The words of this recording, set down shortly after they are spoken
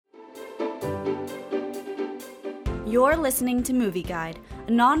You're listening to Movie Guide,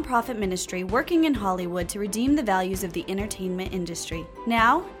 a non-profit ministry working in Hollywood to redeem the values of the entertainment industry.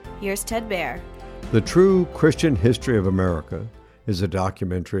 Now, here's Ted Baer. The True Christian History of America is a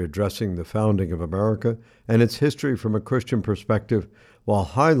documentary addressing the founding of America and its history from a Christian perspective while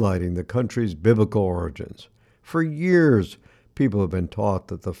highlighting the country's biblical origins. For years, people have been taught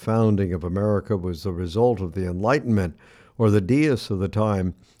that the founding of America was the result of the Enlightenment or the deists of the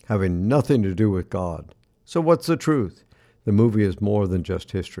time having nothing to do with God. So what's the truth? The movie is more than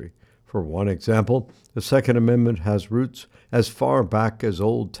just history. For one example, the Second Amendment has roots as far back as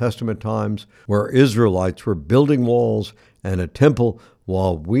Old Testament times, where Israelites were building walls and a temple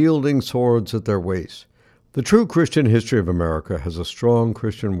while wielding swords at their waists. The True Christian History of America has a strong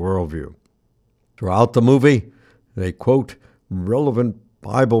Christian worldview. Throughout the movie, they quote relevant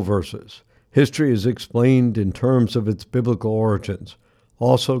Bible verses. History is explained in terms of its biblical origins.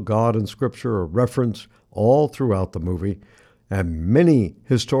 Also, God and Scripture are referenced all throughout the movie, and many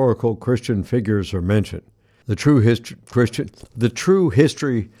historical Christian figures are mentioned. The true history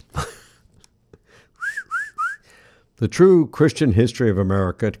The True Christian History of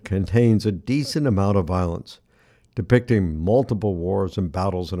America contains a decent amount of violence, depicting multiple wars and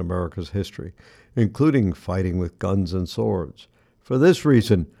battles in America's history, including fighting with guns and swords. For this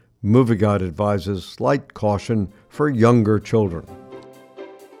reason, Movie Guide advises slight caution for younger children.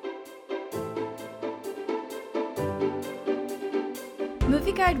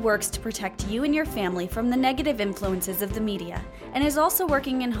 Movie Guide works to protect you and your family from the negative influences of the media and is also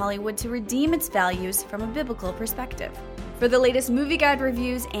working in Hollywood to redeem its values from a biblical perspective. For the latest Movie Guide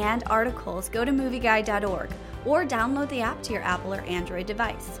reviews and articles, go to movieguide.org or download the app to your Apple or Android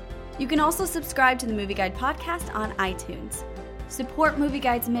device. You can also subscribe to the Movie Guide podcast on iTunes. Support Movie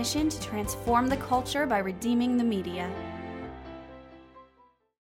Guide's mission to transform the culture by redeeming the media.